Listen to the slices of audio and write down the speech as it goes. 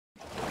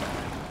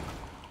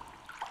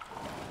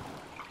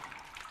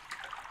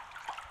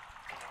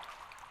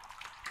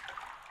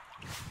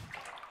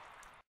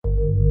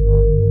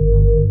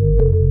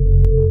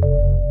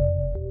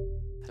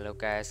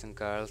guys and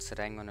girls,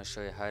 today I'm going to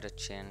show you how to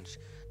change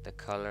the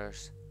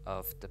colors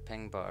of the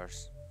ping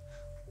bars.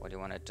 What you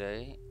want to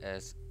do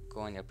is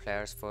go in your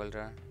players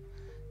folder,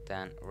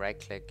 then right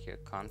click your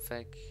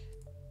config,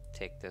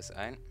 take this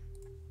out,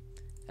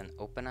 then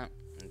open it,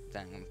 and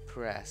then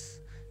press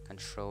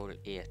Ctrl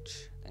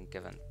H, then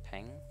give it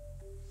ping.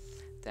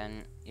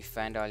 Then you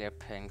find all your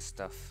ping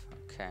stuff.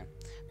 Okay,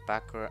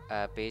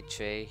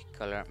 BG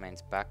color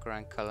means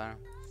background color,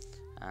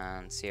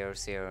 and 000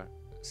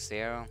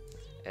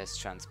 is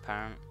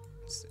transparent,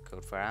 it's the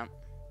code for that.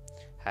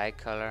 High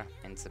color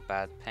means a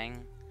bad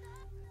ping.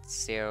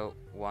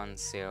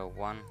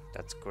 0101,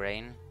 that's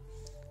green.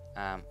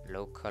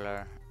 Low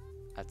color,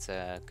 that's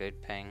a good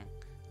ping.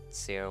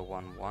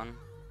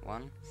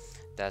 0111,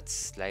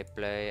 that's light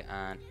blue.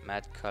 And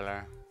mid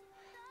color,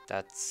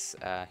 that's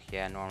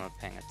normal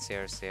ping at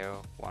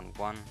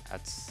 0011,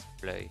 that's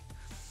blue.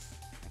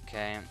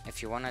 Okay,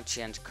 if you want to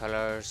change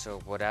colors or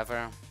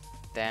whatever,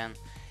 then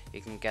you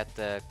can get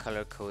the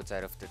color codes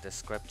out of the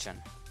description.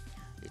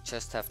 You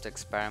just have to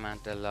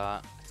experiment a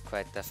lot. It's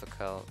quite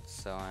difficult,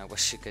 so I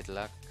wish you good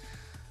luck.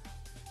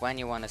 When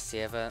you want to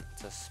save it,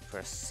 just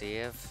press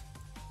save,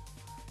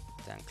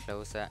 then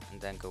close it,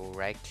 and then go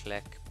right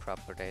click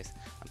properties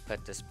and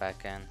put this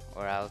back in,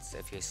 or else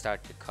if you start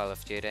your Call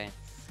of Duty,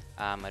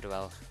 it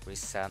will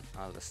reset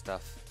all the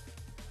stuff.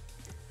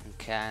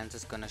 Okay, I'm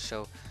just gonna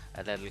show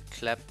a little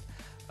clip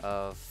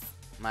of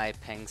my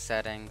ping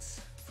settings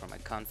for my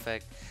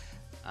config.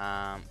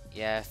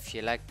 If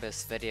you like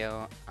this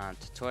video and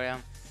tutorial,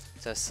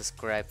 just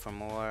subscribe for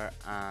more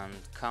and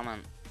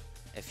comment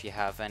if you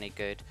have any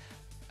good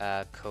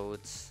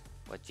codes,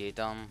 what you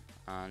done,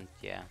 and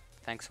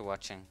thanks for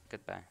watching.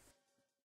 Goodbye.